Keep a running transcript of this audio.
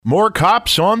More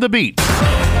cops on the beat. A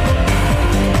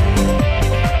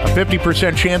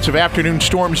 50% chance of afternoon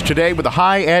storms today with a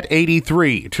high at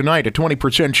 83. Tonight, a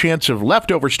 20% chance of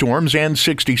leftover storms and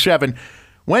 67.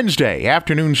 Wednesday,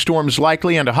 afternoon storms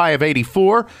likely and a high of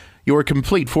 84. Your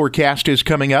complete forecast is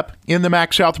coming up. In the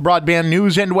MaxSouth Broadband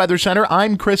News and Weather Center,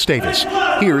 I'm Chris Davis.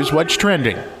 Here's what's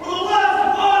trending.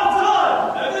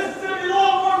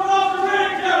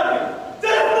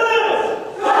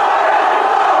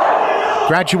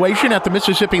 Graduation at the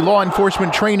Mississippi Law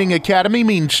Enforcement Training Academy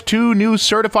means two new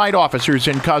certified officers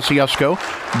in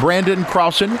Kosciusko, Brandon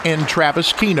Crossan and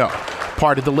Travis Keno,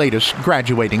 part of the latest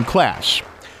graduating class.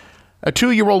 A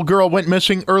 2-year-old girl went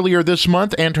missing earlier this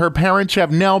month, and her parents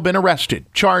have now been arrested,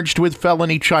 charged with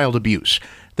felony child abuse.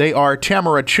 They are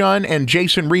Tamara Chun and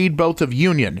Jason Reed, both of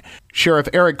Union. Sheriff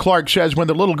Eric Clark says when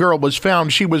the little girl was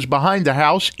found, she was behind the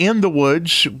house in the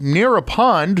woods near a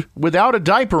pond without a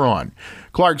diaper on.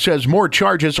 Clark says more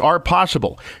charges are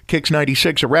possible. Kicks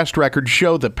 96 arrest records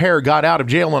show the pair got out of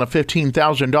jail on a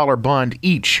 $15,000 bond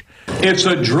each. It's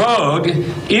a drug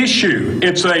issue.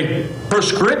 It's a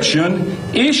prescription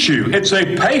issue. It's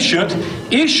a patient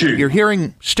issue. You're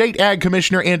hearing State Ag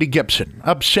Commissioner Andy Gibson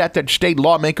upset that state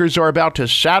lawmakers are about to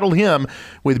saddle him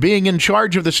with being in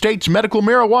charge of the state's medical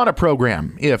marijuana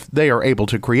program if they are able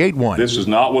to create one. This is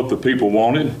not what the people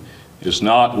wanted. It's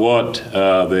not what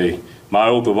my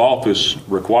oath of office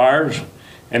requires.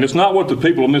 And it's not what the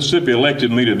people of Mississippi elected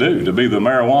me to do, to be the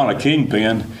marijuana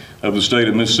kingpin of the state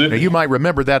of Mississippi. Now, you might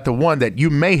remember that the one that you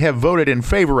may have voted in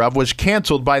favor of was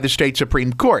canceled by the state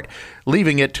Supreme Court,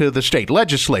 leaving it to the state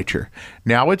legislature.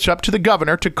 Now it's up to the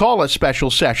governor to call a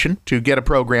special session to get a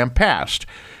program passed.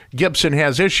 Gibson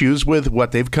has issues with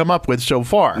what they've come up with so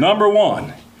far. Number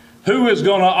one, who is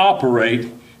going to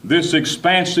operate this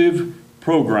expansive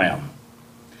program?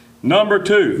 Number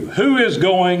two, who is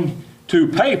going to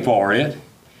pay for it?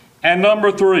 And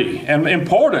number three, and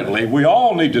importantly, we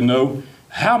all need to know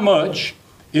how much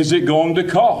is it going to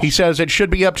cost? He says it should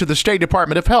be up to the State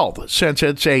Department of Health since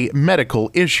it's a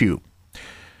medical issue.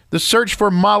 The search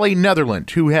for Molly Netherland,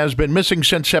 who has been missing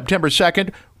since September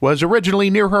 2nd, was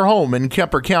originally near her home in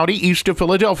Kemper County, east of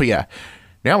Philadelphia.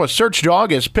 Now a search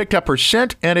dog has picked up her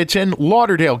scent, and it's in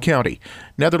Lauderdale County.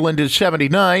 Netherland is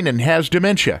 79 and has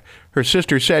dementia. Her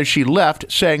sister says she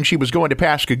left, saying she was going to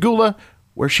Pascagoula,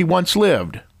 where she once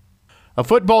lived. A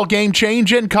football game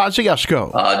change in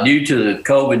Kosciusko. Due to the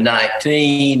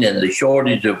COVID-19 and the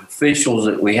shortage of officials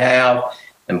that we have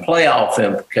and playoff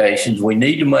implications, we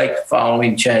need to make the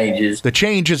following changes. The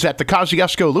change is that the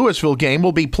Kosciusko-Louisville game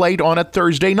will be played on a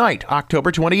Thursday night,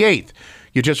 October 28th.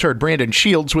 You just heard Brandon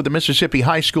Shields with the Mississippi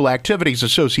High School Activities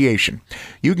Association.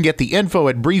 You can get the info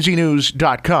at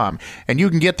breezynews.com, and you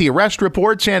can get the arrest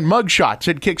reports and mugshots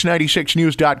at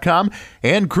kicks96news.com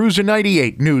and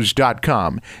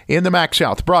cruisin98news.com. In the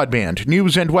MaxSouth Broadband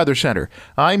News and Weather Center,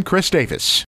 I'm Chris Davis.